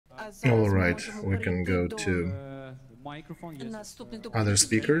All right, we can go to other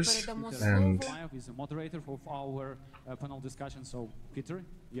speakers and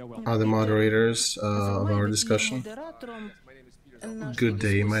other moderators of our discussion. Good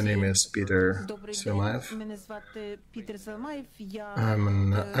day, my name is Peter Zalmaev. I'm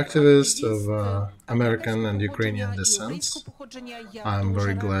an activist of American and Ukrainian descent. I'm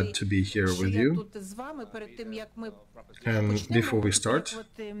very glad to be here with you. And before we start,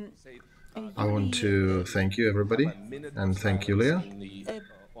 I want to thank you, everybody, and thank Yuliy.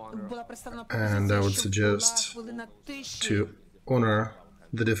 And I would suggest to honor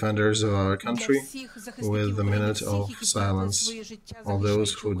the defenders of our country with a minute of silence of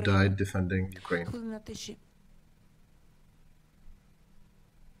those who died defending Ukraine.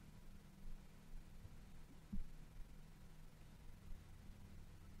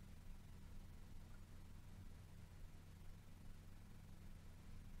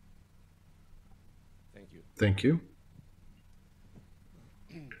 Thank you.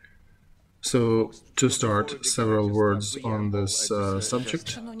 So, to start, several words on this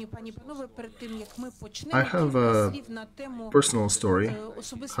subject. I have a personal story,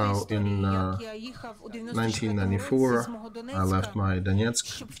 how in 1994 I left my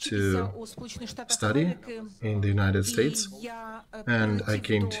Donetsk to study in the United States, and I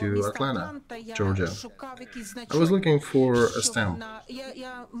came to Atlanta, Georgia. I was looking for a stamp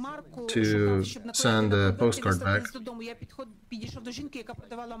to send a postcard back.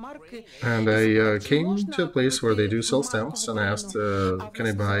 And I came to a place where they do sell stamps and asked, can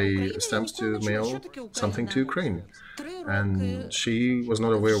I buy stamps to mail something to Ukraine? And she was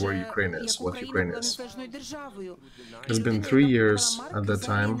not aware where Ukraine is, what Ukraine is. It's been 3 years at that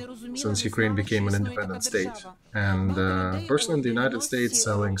time since Ukraine became an independent state. And a person in the United States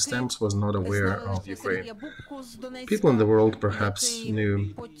selling stamps was not aware of Ukraine. People in the world perhaps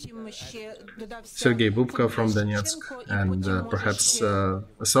knew Sergei Bubka from Donetsk, and perhaps a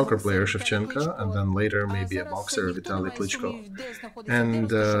soccer player, Shevchenko, and then later maybe a boxer, Vitaly Klitschko.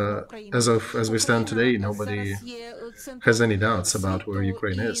 And as we stand today, nobody has any doubts about where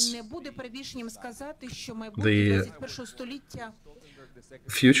Ukraine is. The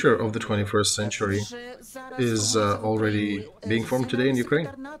future of the 21st century is already being formed today in Ukraine.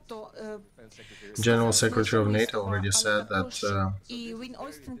 General Secretary of NATO already said that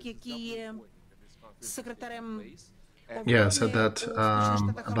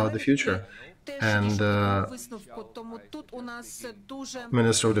about the future. And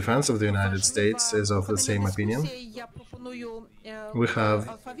Minister of Defense of the United States is of the same opinion. We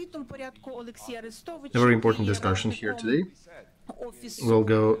have a very important discussion here today. We'll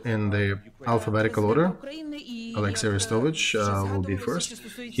go in the alphabetical order. Alexei Arestovich will be first.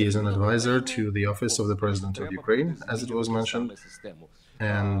 He is an advisor to the Office of the President of Ukraine, as it was mentioned.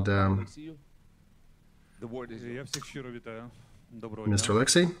 And Mr.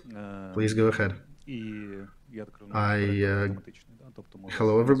 Alexei, please go ahead.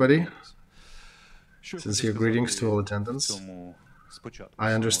 Hello, everybody. Sincere greetings to all attendants.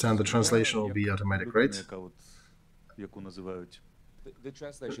 I understand the translation will be automatic, right? The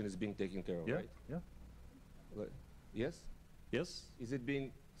translation is being taken care of, right? Yeah. Yes? Yes. Is it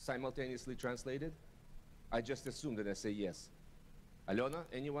being simultaneously translated? I just assume that I say yes. Alona,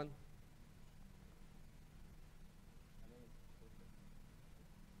 anyone?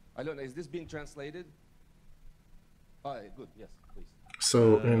 Alona, is this being translated? Oh, good, yes, please.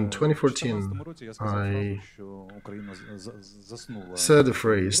 So in 2014, I said the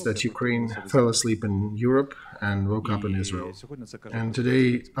phrase that Ukraine fell asleep in Europe and woke up in Israel. And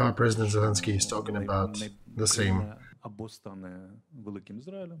today, our President Zelensky is talking about the same.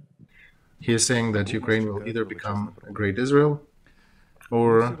 He is saying that Ukraine will either become a great Israel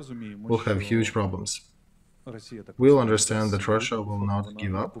or will have huge problems. We'll understand that Russia will not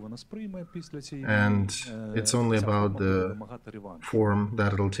give up, and it's only about the form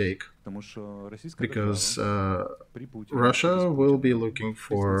that it'll take, because Russia will be looking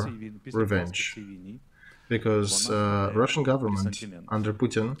for revenge, because Russian government under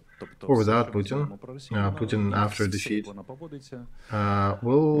Putin, or without Putin, Putin after defeat,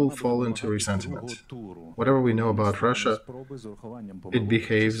 will fall into resentment. Whatever we know about Russia, it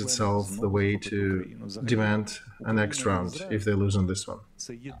behaves itself the way to demand a next round if they lose on this one.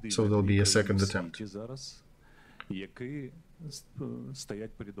 So there'll be a second attempt,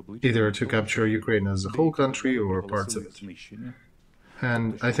 either to capture Ukraine as a whole country or parts of it.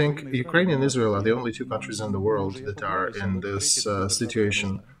 And I think Ukraine and Israel are the only two countries in the world that are in this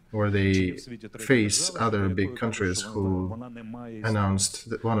situation where they face other big countries who announced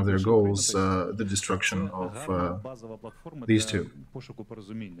that one of their goals, the destruction of these two.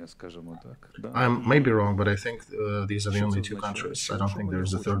 I may be wrong, but I think these are the only two countries. I don't think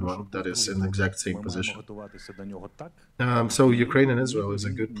there's a third one that is in the exact same position. So Ukraine and Israel is a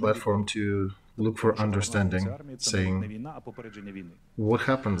good platform to look for understanding, saying, what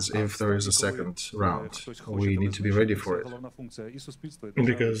happens if there is a second round? We need to be ready for it.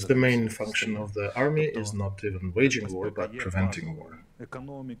 Because the main function of the army is not even waging war, but preventing war.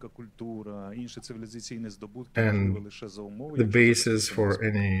 And the basis for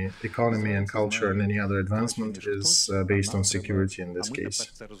any economy and culture and any other advancement is based on security in this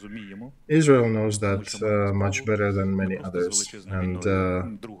case. Israel knows that much better than many others. And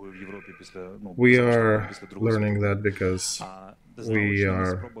we are learning that because we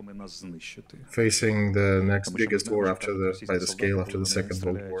are facing the next biggest war by the scale after the Second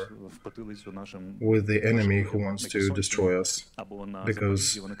World War, with the enemy who wants to destroy us.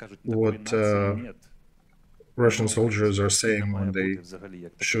 Because what Russian soldiers are saying when they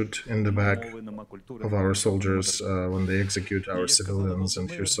shoot in the back of our soldiers, when they execute our civilians in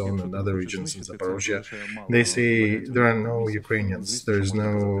Kherson and other regions in Zaporozhye, they say there are no Ukrainians, there is no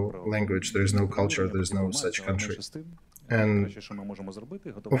language, there is no culture, there is no such country. And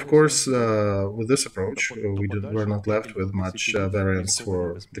of course, with this approach, we're not left with much variance for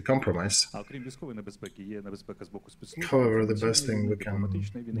the compromise. However, the best thing we can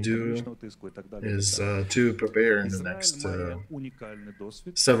do is to prepare in the next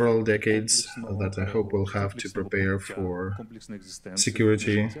several decades that I hope we'll have to prepare for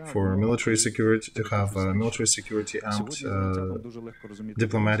security, for military security, to have military security and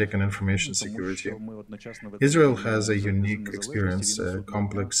diplomatic and information security. Israel has a unique experience, a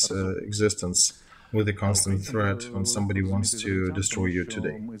complex existence with a constant threat when somebody wants to destroy you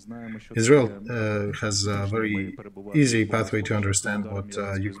today. Israel has a very easy pathway to understand what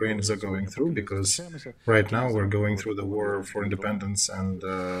Ukrainians are going through, because right now we're going through the war for independence and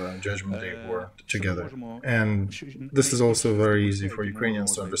Judgment Day war together. And this is also very easy for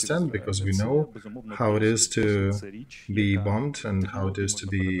Ukrainians to understand, because we know how it is to be bombed and how it is to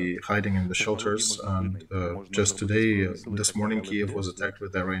be hiding in the shelters. And just today, this morning, Kiev was attacked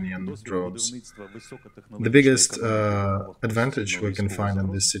with Iranian drones. The biggest advantage we can find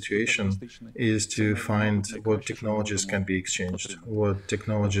in this situation is to find what technologies can be exchanged, what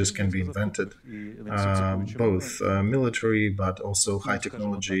technologies can be invented, both military but also high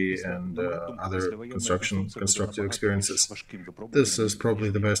technology and other constructive experiences. This is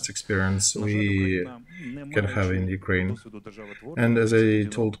probably the best experience we can have in Ukraine. And as I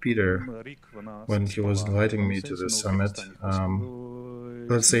told Peter when he was inviting me to this summit,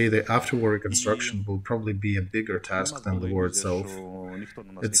 let's say the after-war reconstruction will probably be a bigger task than the war itself.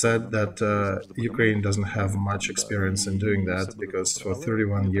 It's said that Ukraine doesn't have much experience in doing that, because for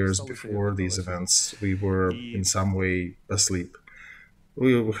 31 years before these events, we were in some way asleep.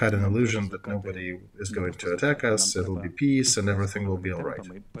 We had an illusion that nobody is going to attack us, it'll be peace, and everything will be all right.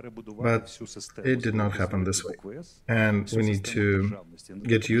 But it did not happen this way. And we need to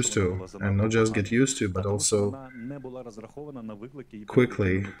get used to, and not just get used to, but also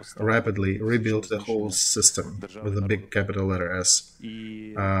quickly, rapidly rebuild the whole system with a big capital letter S.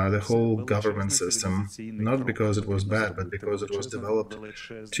 The whole government system, not because it was bad, but because it was developed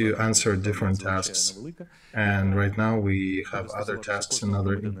to answer different tasks. And right now we have other tasks and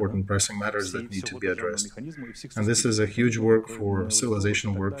other important pressing matters that need to be addressed. And this is a huge work for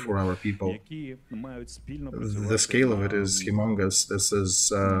civilization work for our people. The scale of it is humongous. This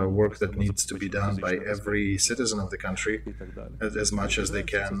is work that needs to be done by every citizen of the country as much as they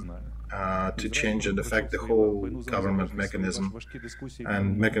can to change and affect the whole government mechanism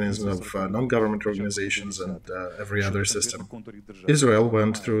and mechanism of non-government organizations and every other system. Israel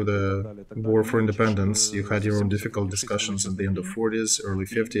went through the war for independence. You had your own difficult discussions in the end of 40s, early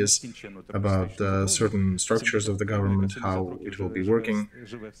 50s about certain structures of the government, how it will be working,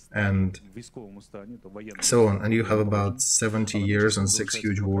 and so on. And you have about 70 years and 6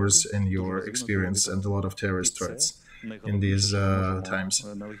 huge wars in your experience and a lot of terrorist threats in these times.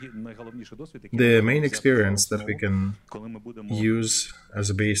 The main experience that we can use as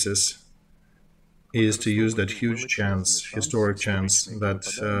a basis is to use that huge chance, historic chance, that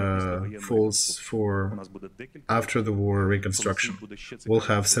falls for after the war reconstruction. We'll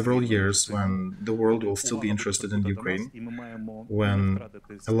have several years when the world will still be interested in Ukraine, when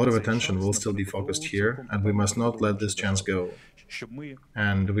a lot of attention will still be focused here, and we must not let this chance go.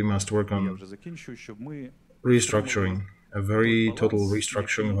 And we must work on restructuring a very total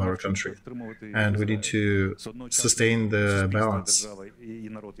restructuring of our country. And we need to sustain the balance,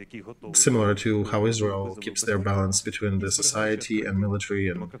 similar to how Israel keeps their balance between the society and military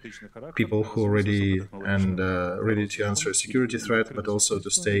and people who are ready and ready to answer a security threat, but also to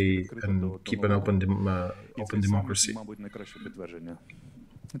stay and keep an open democracy.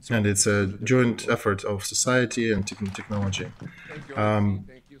 And it's a joint effort of society and technology.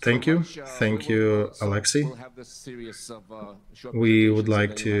 Thank you. Thank you, Alexei. We would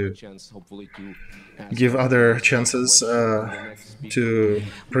like to give other chances to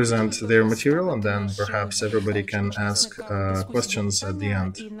present their material, and then perhaps everybody can ask questions at the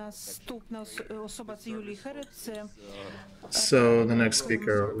end. So the next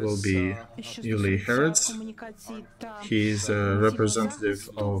speaker will be Yuliy. He's a representative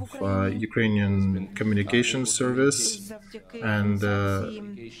of Ukrainian Communication Service and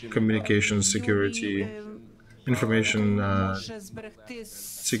Communication Security Information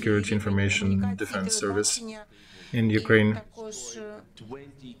Defense Service in Ukraine.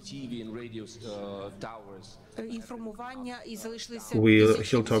 20 TV and radio towers.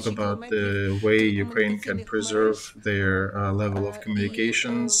 He'll talk about the way Ukraine can preserve their level of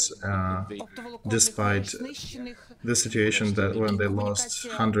communications despite the situation that when they lost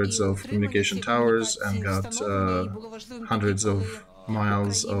hundreds of communication towers and got hundreds of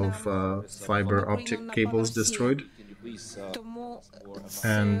miles of fiber optic cables destroyed.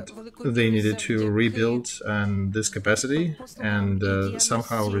 And they needed to rebuild this capacity and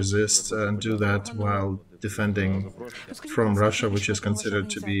somehow resist and do that while defending from Russia, which is considered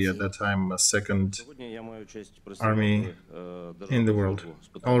to be at that time a second army in the world.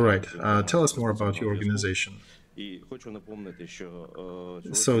 All right, tell us more about your organization.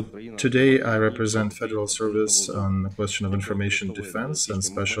 So today I represent Federal Service on the question of information defense and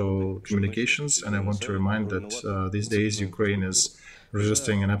special communications, and I want to remind that these days Ukraine is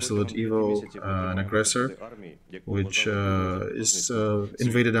resisting an absolute evil, an aggressor, which is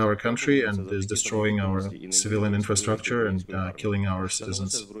invaded our country and is destroying our civilian infrastructure and killing our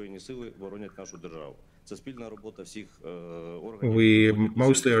citizens. We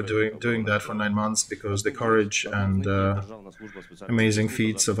mostly are doing that for 9 months because the courage and amazing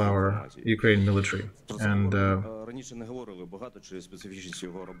feats of our Ukrainian military. And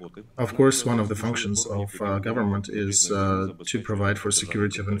of course, one of the functions of government is to provide for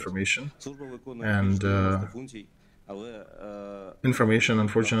security of information. And information,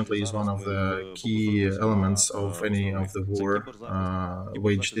 unfortunately, is one of the key elements of any of the war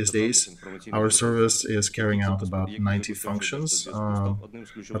waged these days. Our service is carrying out about 90 functions,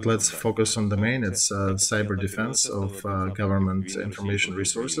 but let's focus on the main. It's cyber defense of government information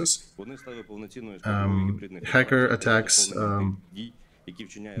resources. Hacker attacks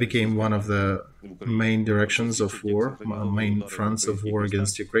became one of the main directions of war, main fronts of war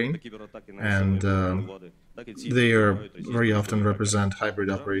against Ukraine, and they very often represent hybrid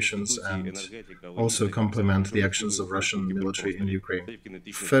operations and also complement the actions of Russian military in Ukraine.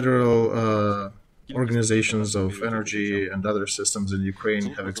 Federal organizations of energy and other systems in Ukraine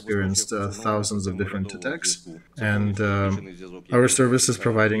have experienced thousands of different attacks, and our service is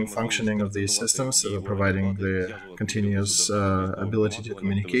providing functioning of these systems, providing the continuous ability to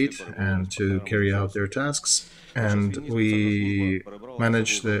communicate and to carry out their tasks. And we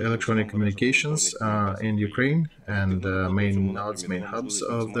manage the electronic communications in Ukraine and main nodes, main hubs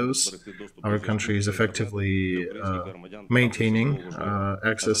of those. Our country is effectively maintaining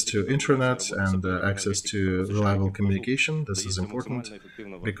access to internet and access to reliable communication. This is important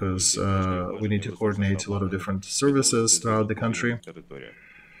because we need to coordinate a lot of different services throughout the country.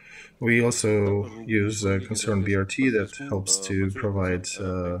 We also use Concern BRT that helps to provide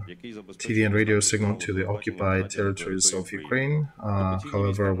TV and radio signal to the occupied territories of Ukraine.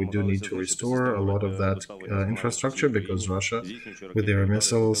 However, we do need to restore a lot of that infrastructure because Russia, with their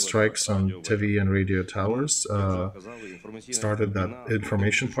missile strikes on TV and radio towers, started that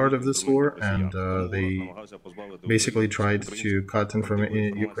information part of this war, and they basically tried to cut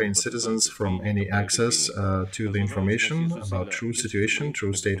Ukraine citizens from any access to the information about true situation,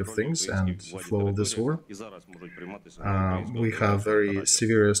 true state of things, and flow of this war. We have very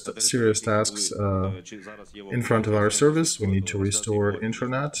serious tasks in front of our service. We need to restore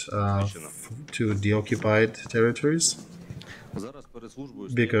internet to the occupied territories.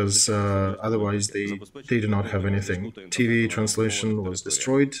 because otherwise they do not have anything. TV translation was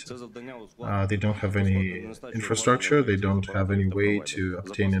destroyed. They don't have any infrastructure. They don't have any way to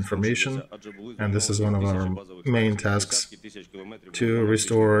obtain information. And this is one of our main tasks, to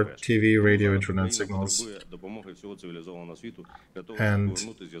restore TV, radio, internet signals. And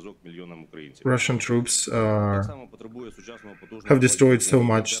Russian troops have destroyed so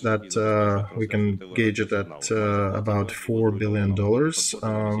much that we can gauge it at about $4 billion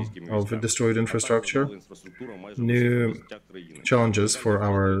of destroyed infrastructure. New challenges for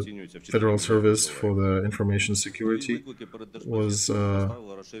our federal service for the information security was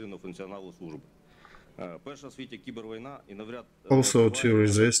also to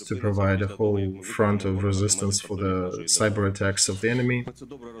resist, to provide a whole front of resistance for the cyber attacks of the enemy.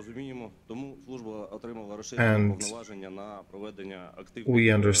 And we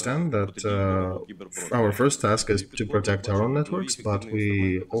understand that our first task is to protect our own networks, but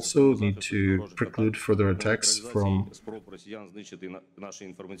we also need to preclude further attacks from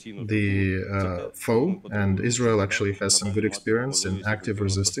the foe, and Israel actually has some good experience in active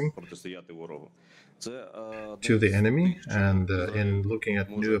resisting to the enemy, and in looking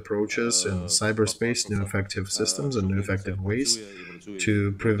at new approaches in cyberspace, new effective systems and new effective ways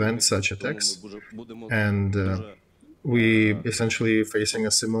to prevent such attacks. And we essentially facing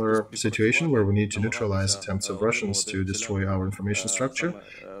a similar situation where we need to neutralize attempts of Russians to destroy our information structure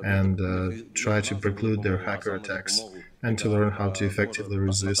and try to preclude their hacker attacks, and to learn how to effectively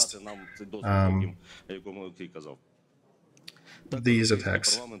resist these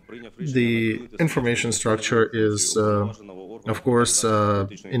attacks. The information structure is, of course,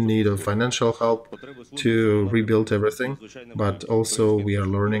 in need of financial help to rebuild everything, but also we are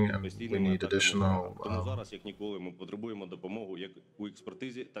learning and we need additional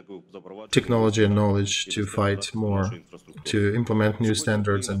technology and knowledge to fight more, to implement new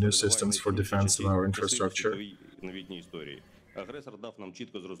standards and new systems for defense of our infrastructure.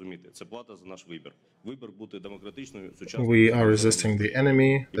 We are resisting the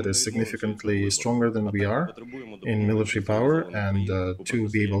enemy that is significantly stronger than we are in military power, and to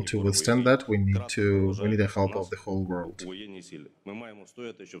be able to withstand that, we need the help of the whole world.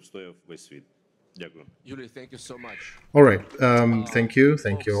 Yuliy, thank you so much. All right, thank you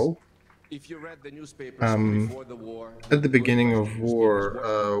all. If you read the newspapers before the war, at the beginning of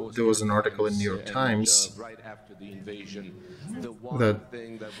war, there was an article in New York Times right after the invasion, that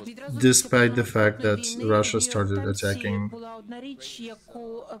despite the fact that Russia started attacking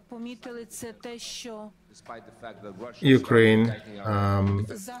Ukraine,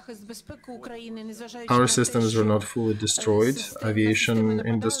 our systems were not fully destroyed. Aviation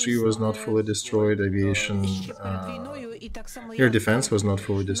industry was not fully destroyed. Aviation air defense was not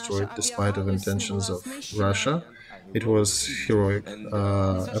fully destroyed, despite of intentions of Russia. It was heroic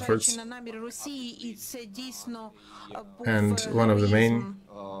efforts. And one of the main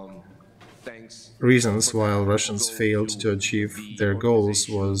reasons why Russians failed to achieve their goals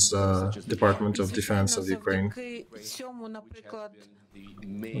was Department of Defense of Ukraine.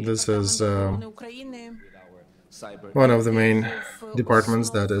 This is one of the main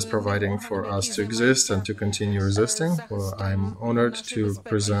departments that is providing for us to exist and to continue resisting. Well, I'm honored to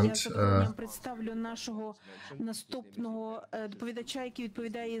present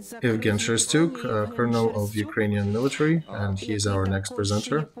Eugene Sherstyuk, Colonel of Ukrainian military, and he's our next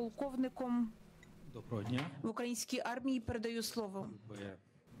presenter.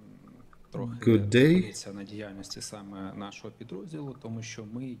 Good day.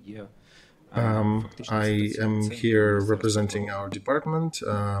 I am here representing our department,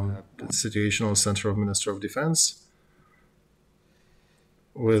 the Situational Center of Minister of Defense,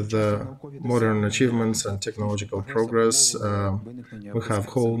 with modern achievements and technological progress. We have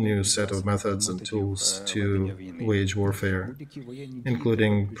a whole new set of methods and tools to wage warfare,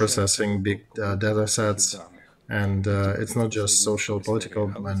 including processing big data sets. And it's not just social, political,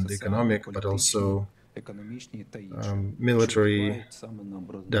 and economic, but also military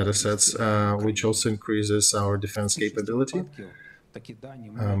data sets, which also increases our defense capability.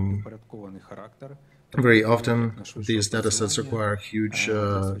 Very often, these data sets require huge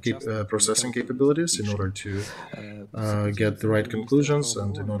processing capabilities in order to get the right conclusions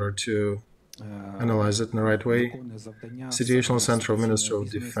and in order to analyze it in the right way. Situational Center of Ministry of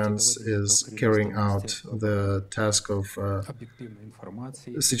Defense is carrying out the task of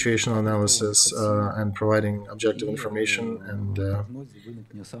situational analysis and providing objective information and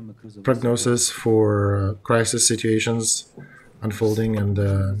prognosis for crisis situations unfolding and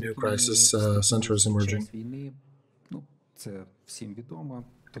new crisis centers emerging.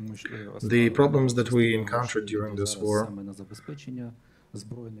 The problems that we encountered during this war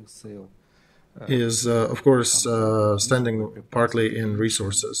is, of course, standing partly in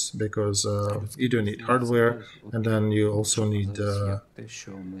resources, because you do need hardware, and then you also need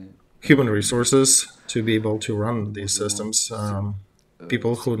human resources to be able to run these systems.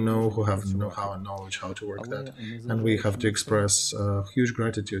 People who have know-how and knowledge how to work that. And we have to express huge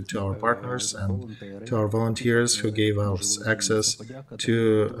gratitude to our partners and to our volunteers who gave us access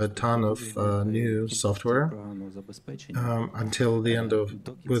to a ton of new software until the end of,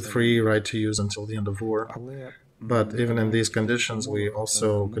 with free right to use until the end of war. But even in these conditions, we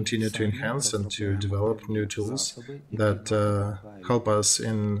also continue to enhance and to develop new tools that help us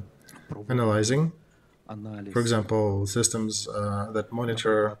in analyzing. For example, systems that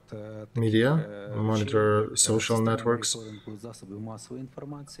monitor media, monitor social networks,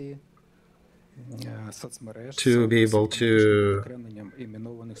 to be able to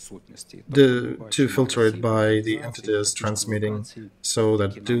filter it by the entities transmitting, so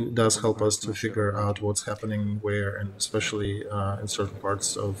that does help us to figure out what's happening where, and especially in certain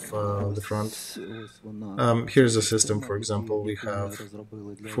parts of the front. Here's a system, for example, we have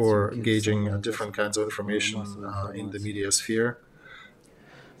for gauging different kinds of information in the media sphere.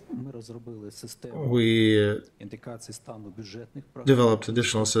 We developed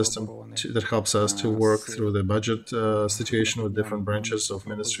additional system that helps us to work through the budget situation with different branches of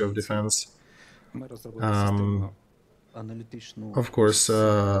Ministry of Defense. Of course,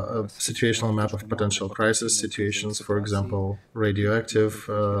 a situational map of potential crisis situations, for example, radioactive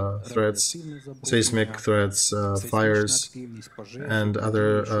threats, seismic threats, fires, and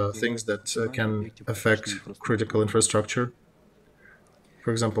other things that can affect critical infrastructure.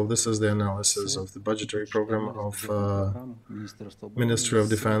 For example, this is the analysis of the budgetary program of Ministry of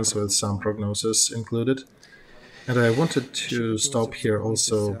Defense with some prognosis included. And I wanted to stop here,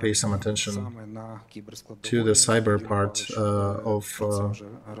 also pay some attention to the cyber part of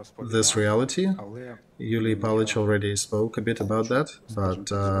this reality. Yuliy Palich already spoke a bit about that,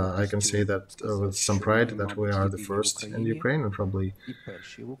 but I can say that with some pride that we are the first in Ukraine, and probably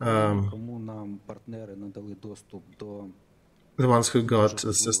the ones who got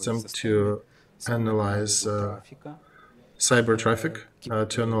a system to analyze cyber traffic,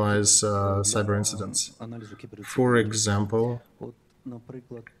 to analyze cyber incidents. For example,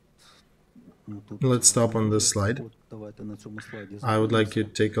 let's stop on this slide. I would like you to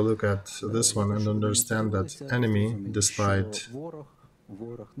take a look at this one and understand that enemy, despite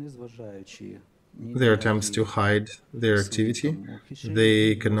their attempts to hide their activity,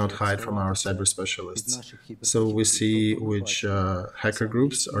 they cannot hide from our cyber specialists. So we see which hacker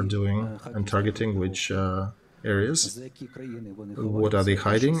groups are doing and targeting which areas, what are they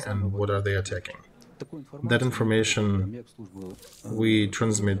hiding and what are they attacking. That information we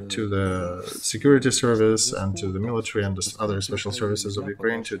transmit to the security service and to the military and other special services of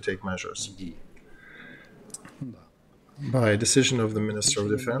Ukraine to take measures. By decision of the Minister of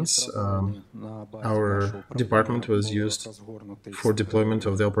Defense, our department was used for deployment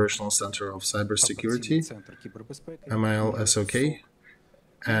of the Operational Center of Cybersecurity, MIL-SOK,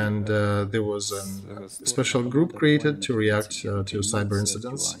 and there was a special group created to react to cyber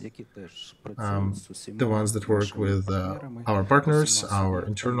incidents, the ones that work with our partners, our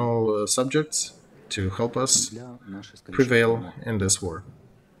internal subjects, to help us prevail in this war.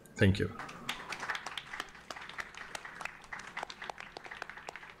 Thank you.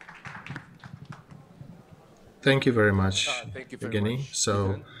 Thank you very much, Eugene.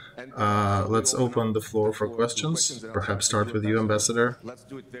 So let's open the floor for questions. Perhaps start with you, Ambassador. Let's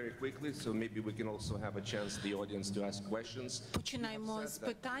do it very quickly, so maybe we can also have a chance, the audience, to ask questions. Починаємо з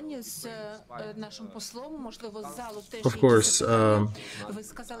питань з нашим послом, можливо, з залу теж Of course, ви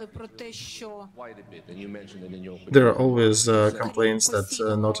сказали про те, що there are always complaints that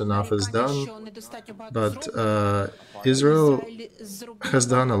not enough is done, but Israel has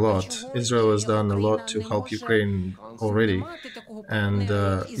done a lot. Israel has done a lot to help Ukraine already, and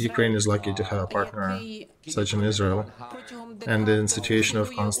Ukraine is lucky to have a partner such as Israel. And in a situation of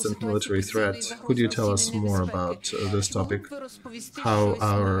constant military threat, could you tell us more about this topic, how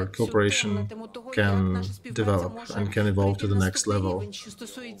our cooperation can develop and can evolve to the next level?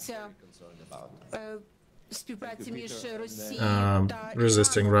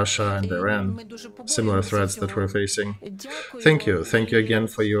 Resisting Russia and Iran, similar threats that we're facing. Thank you. Thank you again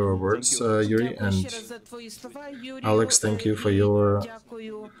for your words, Yuliy, and Alex, thank you for your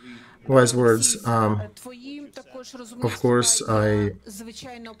wise words. Of course, I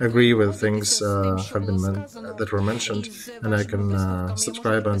agree with things that were mentioned, and I can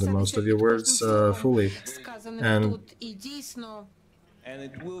subscribe under most of your words fully. And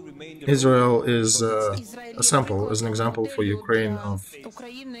Israel is a sample, is an example for Ukraine of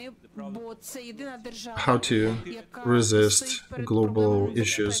how to resist global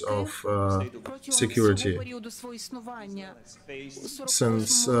issues of security.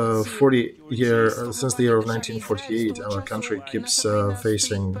 Since since the year of 1948, our country keeps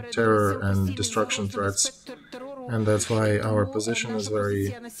facing terror and destruction threats, and that's why our position is very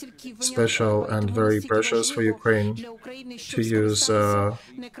special and very precious for Ukraine to use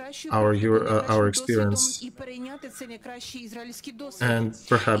our experience and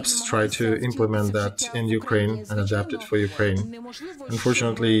perhaps try to implement that in Ukraine and adapt it for Ukraine.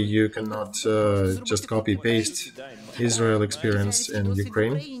 Unfortunately, you cannot just copy-paste Israel experience in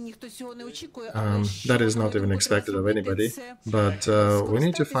Ukraine. That is not even expected of anybody, but we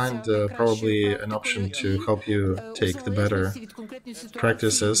need to find probably an option to help you take the better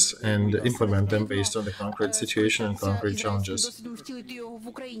practices and implement them based on the concrete situation and concrete challenges.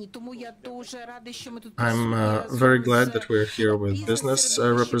 I'm very glad that we're here with business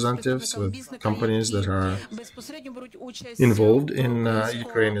representatives, with companies that are involved in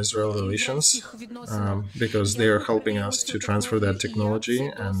Ukraine-Israel relations, because they are helping us to transfer that technology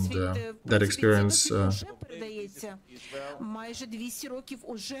and that experience.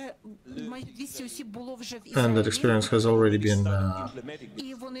 And that experience has already been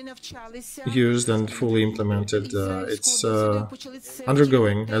used and fully implemented. It's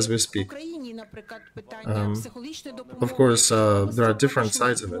undergoing as we speak. Of course, there are different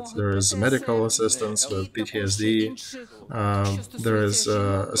sides of it. There is medical assistance with PTSD. There is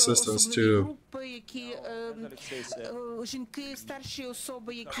assistance to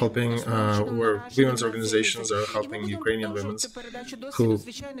helping, where women's organizations are helping Ukrainian women who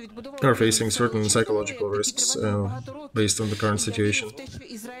are facing certain psychological risks based on the current situation.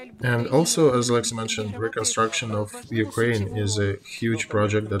 And also, as Alexei mentioned, reconstruction of Ukraine is a huge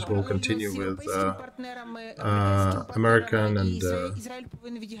project that will continue with American and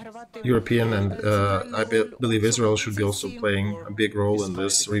European, and I believe Israel should be also playing a big role in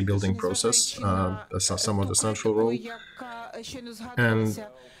this rebuilding process, somewhat a central role. And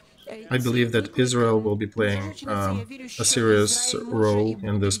I believe that Israel will be playing a serious role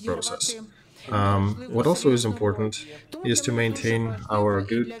in this process. What also is important is to maintain our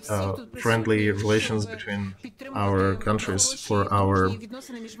good, friendly relations between our countries for our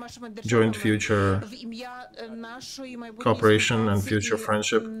joint future cooperation and future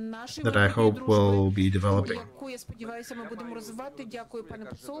friendship that I hope will be developing.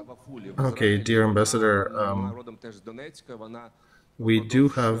 Okay, dear Ambassador, we do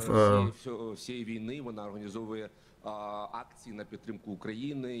have a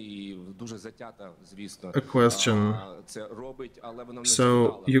question.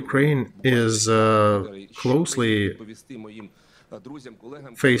 So Ukraine is closely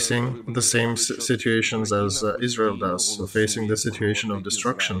facing the same situations as Israel does, so facing the situation of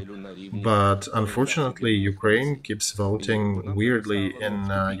destruction. But unfortunately, Ukraine keeps voting weirdly in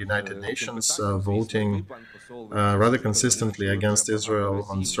United Nations, voting rather consistently against Israel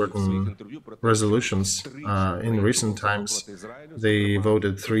on certain resolutions. In recent times, they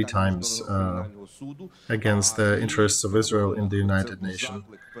voted 3 times against the interests of Israel in the United Nations.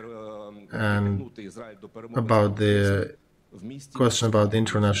 And about the question about the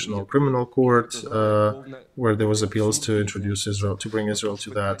International Criminal Court, where there was appeals to introduce Israel, to bring Israel to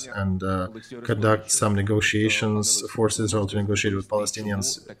that, and conduct some negotiations, force Israel to negotiate with Palestinians'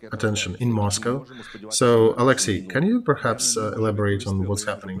 attention in Moscow. So, Alexei, can you perhaps elaborate on what's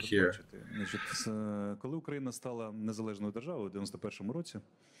happening here?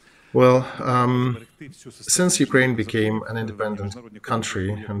 Well, since Ukraine became an independent country,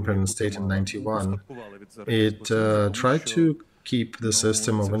 independent state in 1991, it tried to keep the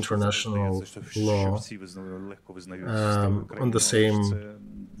system of international law on the same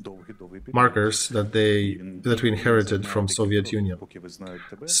markers that we inherited from Soviet Union.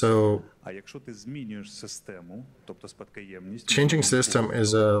 So changing system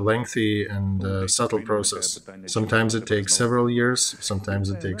is a lengthy and subtle process. Sometimes it takes several years, sometimes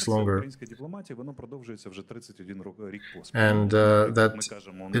it takes longer. And that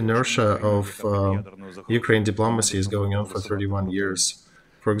inertia of Ukraine diplomacy is going on for 31 years.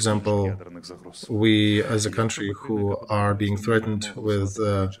 For example, we as a country who are being threatened with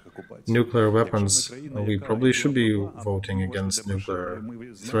nuclear weapons, we probably should be voting against nuclear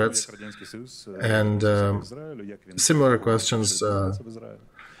threats. And similar questions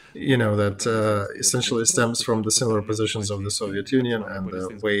you know, that essentially stems from the similar positions of the Soviet Union and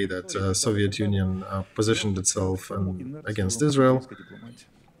the way that Soviet Union positioned itself against Israel.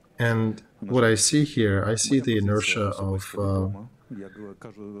 And what I see here, I see the inertia of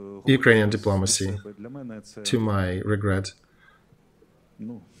Ukrainian diplomacy, to my regret.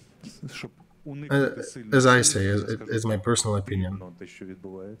 As I say, as my personal opinion,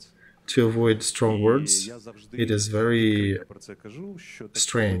 to avoid strong words, it is very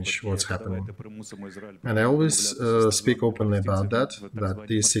strange what's happening. And I always speak openly about that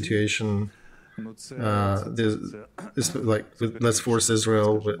the situation is like, let's force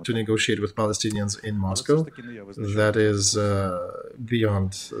Israel to negotiate with Palestinians in Moscow. That is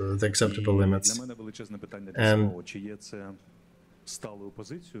beyond the acceptable limits. And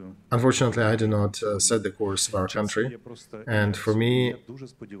unfortunately, I do not set the course of our country. And for me,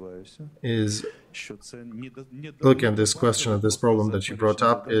 is looking at this question, at this problem that you brought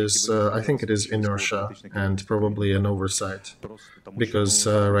up, is I think it is inertia and probably an oversight. Because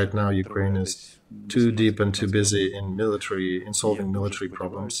right now Ukraine is too deep and too busy in solving military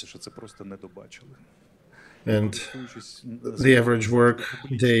problems. And the average work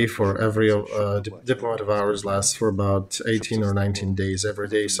day for every diplomat of ours lasts for about 18 or 19 days every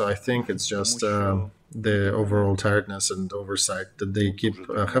day. So I think it's just the overall tiredness and oversight that they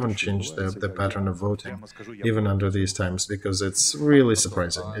haven't changed the pattern of voting, even under these times, because it's really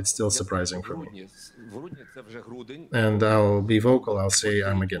surprising. It's still surprising for me. And I'll be vocal, I'll say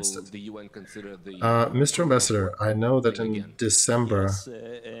I'm against it. Mr. Ambassador, I know that in December,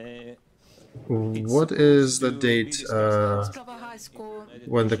 what is the date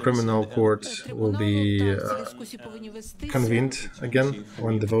when the criminal court will be convened again,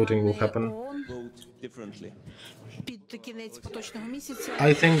 when the voting will happen?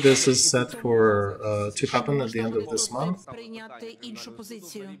 I think this is set for to happen at the end of this month.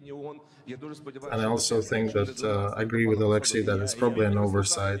 And I also think that I agree with Alexei that it's probably an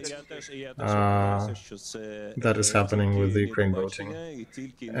oversight that is happening with the Ukraine voting.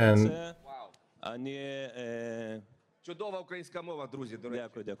 And I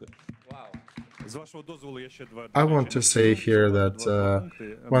want to say here that,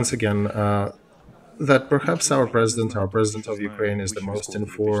 once again, that perhaps our president of Ukraine, is the most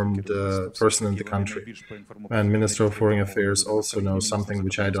informed person in the country. And Minister of Foreign Affairs also knows something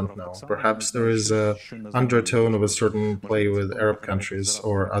which I don't know. Perhaps there is an undertone of a certain play with Arab countries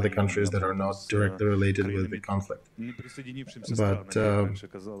or other countries that are not directly related with the conflict. But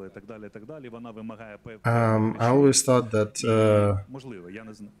I always thought that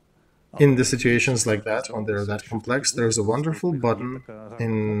in the situations like that, when they're that complex, there's a wonderful button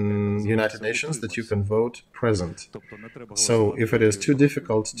in United Nations that you can vote present. So if it is too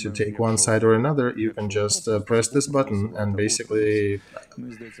difficult to take one side or another, you can just press this button and basically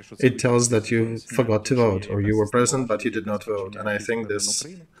it tells that you forgot to vote or you were present but you did not vote. And I think this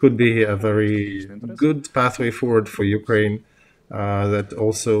could be a very good pathway forward for Ukraine. That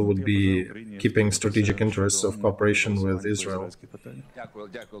also would be keeping strategic interests of cooperation with Israel.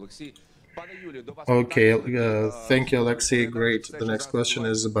 Okay, thank you, Alexei. Great. The next question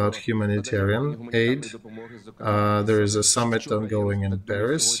is about humanitarian aid. There is a summit ongoing in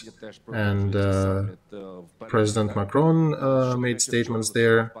Paris, and President Macron made statements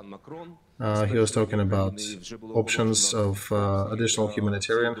there. He was talking about options of additional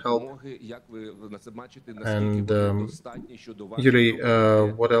humanitarian help. And Yuliy,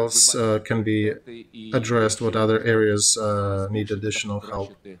 what else can be addressed? What other areas need additional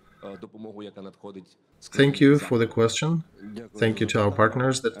help? Thank you for the question. Thank you to our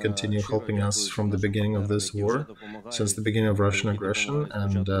partners that continue helping us from the beginning of this war, since the beginning of Russian aggression,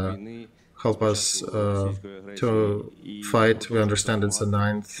 and help us to fight. We understand it's the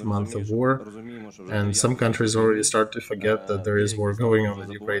 9th month of war, and some countries already start to forget that there is war going on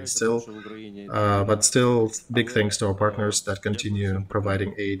in Ukraine still. But still, big thanks to our partners that continue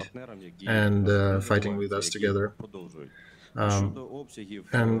providing aid and fighting with us together.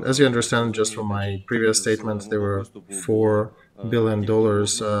 And as you understand, just from my previous statement, there were $4 billion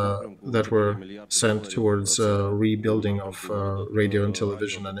that were sent towards rebuilding of radio and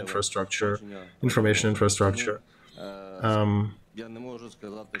television and information infrastructure. I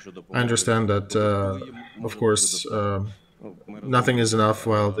understand that, of course, nothing is enough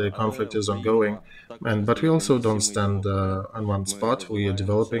while the conflict is ongoing, but we also don't stand on one spot. We are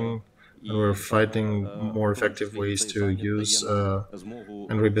developing and we're finding more effective ways to use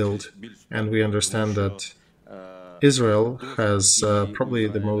and rebuild. And we understand that Israel has probably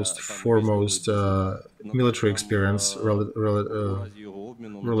the most foremost military experience relatable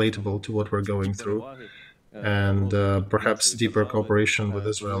to what we're going through. and perhaps deeper cooperation with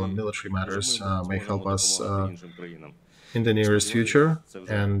Israel in military matters may help us in the nearest future.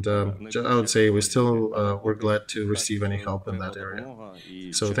 And I would say we're glad to receive any help in that area.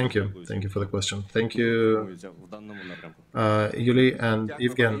 So thank you for the question. Thank you, Yuliy and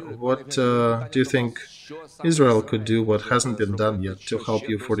Evgen. What do you think Israel could do what hasn't been done yet to help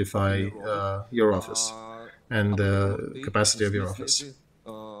you fortify your office and the capacity of your office?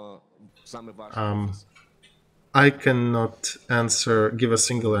 I cannot give a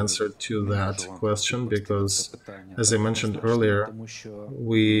single answer to that question because, as I mentioned earlier,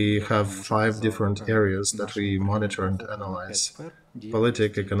 we have 5 different areas that we monitor and analyze: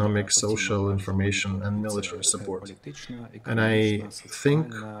 political, economic, social, information, and military support. And I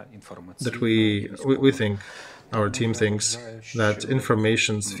think that we think, our team thinks, that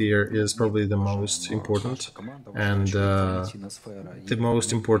information sphere is probably the most important, and the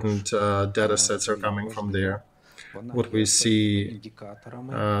most important data sets are coming from there. What we see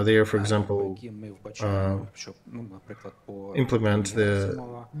there, for example, implement the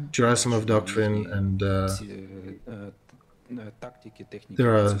Gerasimov doctrine, and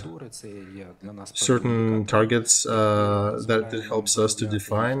there are certain targets that helps us to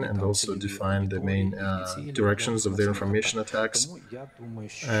define, and also define the main directions of the information attacks,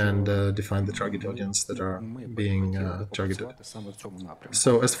 and define the target audience that are being targeted.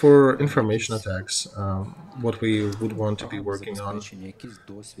 So as for information attacks, what we would want to be working on,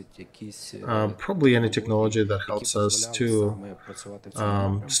 probably any technology that helps us to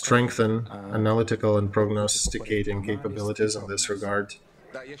strengthen analytical and prognosticating capabilities in this regard.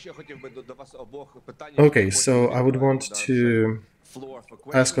 Okay, so I would want to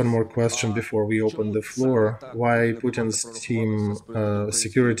ask one more question before we open the floor. Why Putin's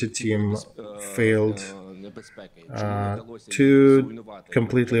security team failed to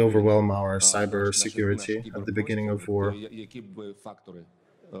completely overwhelm our cyber security at the beginning of war?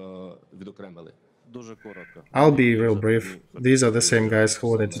 I'll be real brief. These are the same guys who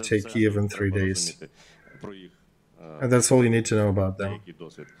wanted to take Kiev in 3 days. And that's all you need to know about them.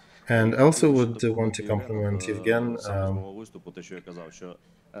 And I also would want to compliment Evgen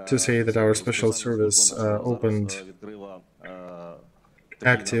to say that our special service opened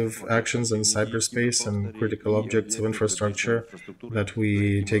active actions in cyberspace and critical objects of infrastructure that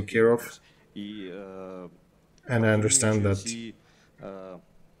we take care of. And I understand that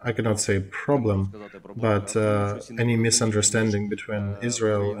I cannot say problem, but any misunderstanding between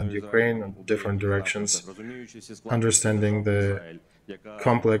Israel and Ukraine in different directions, understanding the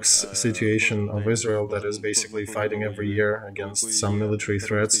complex situation of Israel that is basically fighting every year against some military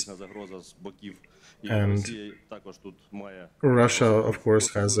threats. And Russia, of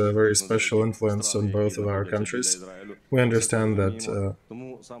course, has a very special influence on both of our countries. We understand that.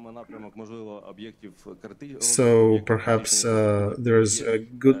 So perhaps there's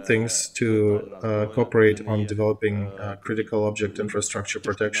good things to cooperate on developing critical object infrastructure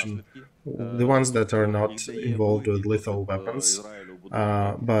protection, the ones that are not involved with lethal weapons.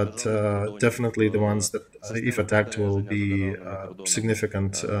 But definitely the ones that, if attacked, will be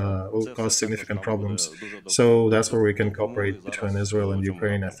will cause significant problems. So that's where we can cooperate between Israel and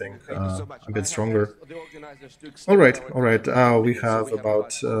Ukraine, I think, a bit stronger. All right. We have about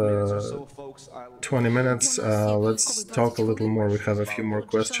 20 minutes. Let's talk a little more. We have a few more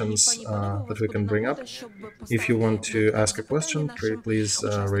questions that we can bring up. If you want to ask a question, please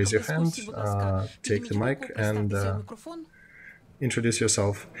raise your hand, take the mic, and introduce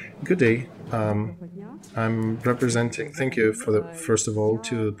yourself. Good day. I'm representing, thank you for the, first of all,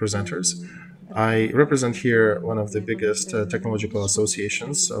 to the presenters. I represent here one of the biggest technological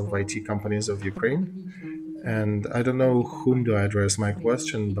associations of IT companies of Ukraine. And I don't know whom do I address my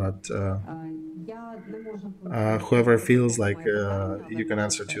question, but whoever feels like you can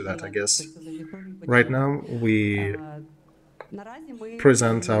answer to that, I guess. Right now, we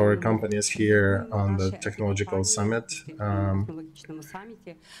present our companies here on the technological summit.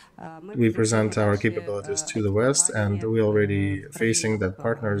 We present our capabilities to the West, and we're already facing that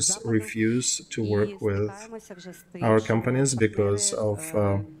partners refuse to work with our companies because of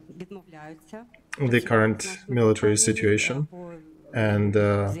the current military situation. And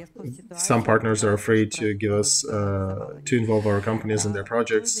some partners are afraid to give us, to involve our companies in their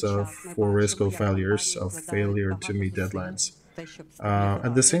projects for risk of failure to meet deadlines.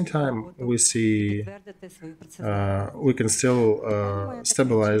 At the same time, we see we can still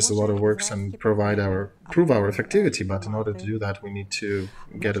stabilize a lot of works and prove our effectivity, but in order to do that, we need to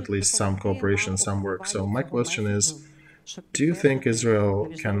get at least some cooperation, some work. So my question is, do you think Israel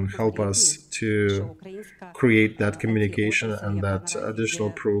can help us to create that communication and that additional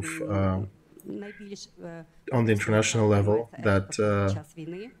proof on the international level that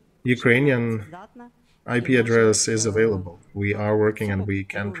Ukrainian IP address is available. We are working and we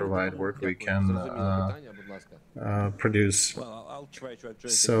can provide work, we can produce. Well, I'll try to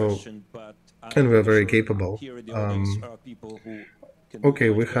address So, the question, but and we're very sure capable. Here in the audience are people who can Okay,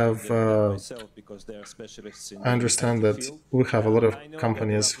 do we much better have, than me myself because they are specialists in I understand that we have a lot of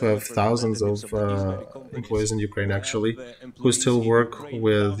companies who have thousands of employees in Ukraine actually, who still work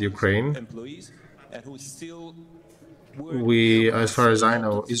with Ukraine. We, as far as I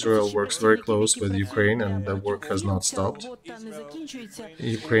know, Israel works very close with Ukraine and the work has not stopped.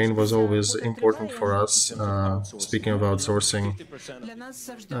 Ukraine was always important for us, speaking of outsourcing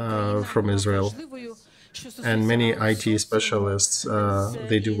from Israel. And many IT specialists,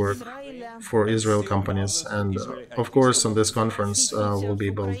 they do work for Israel companies. And of course, on this conference, we'll be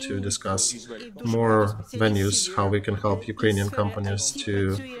able to discuss more venues, how we can help Ukrainian companies to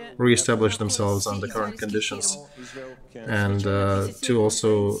reestablish themselves under current conditions, and to also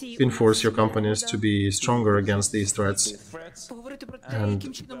enforce your companies to be stronger against these threats. And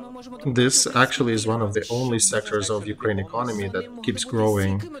this actually is one of the only sectors of Ukraine economy that keeps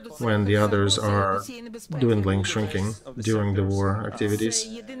growing when the others are dwindling, shrinking during the war activities.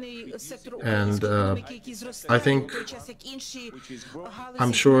 And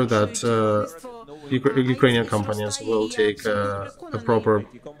I'm sure that Ukrainian companies will take a proper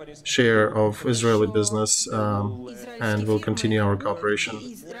share of Israeli business and will continue our cooperation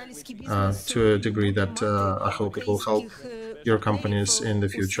to a degree that I hope it will help your companies in the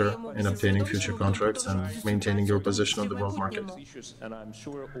future in obtaining future contracts and maintaining your position on the world market.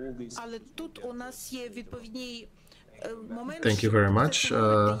 Thank you very much,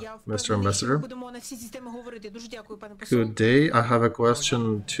 Mr. Ambassador. Good day. I have a question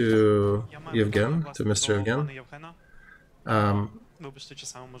to Eugene, to Mr. Eugene.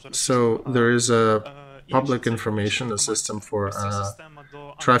 So there is a public information, a system for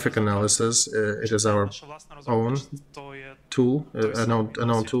traffic analysis. It is our own tool, a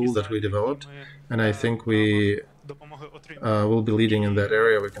known tool that we developed, and I think we will be leading in that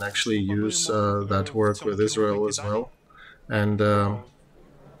area. We can actually use that work with Israel as well. And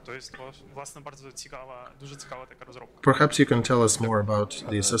perhaps you can tell us more about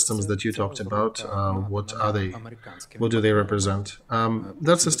the systems that you talked about. What are they? What do they represent?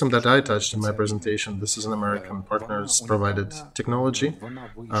 That system that I touched in my presentation, this is an American partner's provided technology.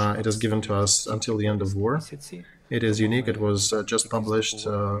 It is given to us until the end of war. It is unique. It was just published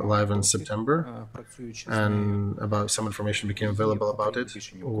live in September, and about some information became available about it.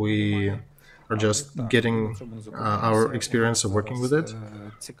 We are just getting our experience of working with it.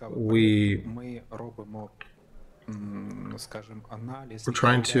 We're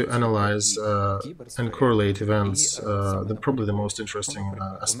trying to analyze and correlate events, probably the most interesting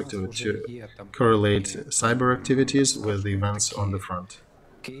aspect of it, to correlate cyber activities with the events on the front.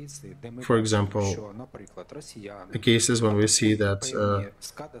 For example, the cases when we see that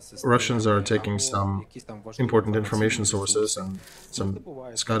Russians are taking some important information sources and some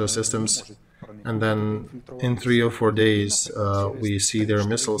SCADA systems, and then in 3 or 4 days we see their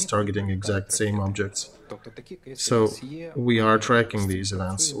missiles targeting exact same objects. So we are tracking these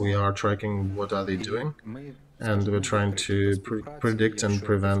events, we are tracking what are they doing, and we're trying to predict and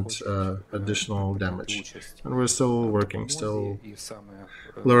prevent additional damage. And we're still working, still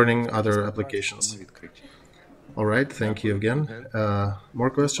learning other applications. All right, thank you again. More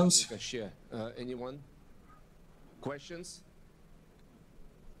questions? Anyone? Questions?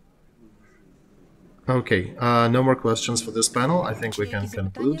 Okay, no more questions for this panel. I think we can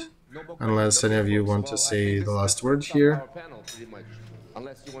conclude, unless any of you want to say the last word here.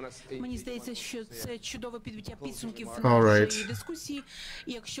 Мені здається, що це чудове підбиття підсумків All right. нашої дискусії.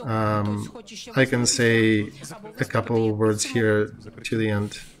 І якщо хтось хоче ще I can say a couple of words here to the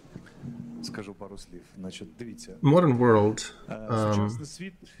end. Скажу пару слів. Значить, дивіться. Modern world Сучасний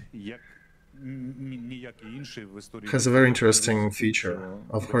світ, як ніякий інший в історії, has a very interesting feature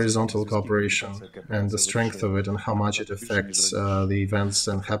of horizontal cooperation and the strength of it and how much it affects the events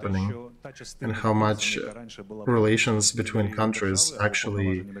and happening and how much relations between countries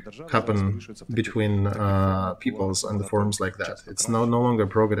actually happen between peoples and the forums like that. It's no longer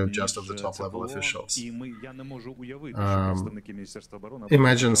prerogative just of the top level officials.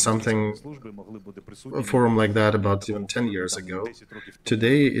 Imagine something, a forum like that about even 10 years ago.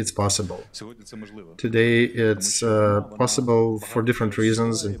 Today it's possible. Today it's possible for different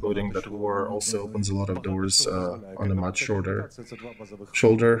reasons, including that war also opens a lot of doors on a much shorter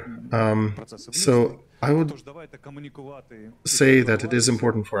shoulder. So I would Тож давайте комунікувати say that it is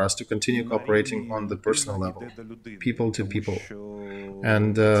important for us to continue cooperating on the personal level, people to people.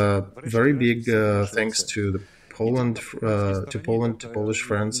 And very big thanks to Poland, to Polish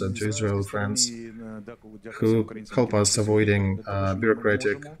friends, and to Israeli friends who help us avoiding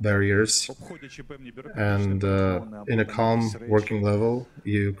bureaucratic barriers. And in a calm working level,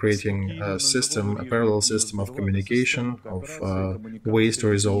 you creating a system, a parallel system of communication, of ways to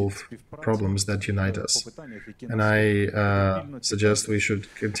resolve problems that unite us. And I suggest we should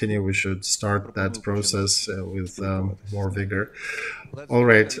continue, we should start that process with more vigor. All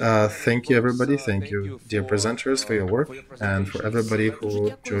right, thank you everybody, thank you dear presenters for your work, and for everybody who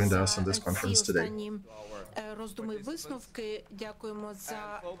joined us on this conference today. Роздуми, висновки. Дякуємо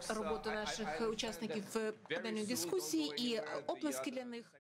за роботу наших учасників панельної дискусії і оплески для них.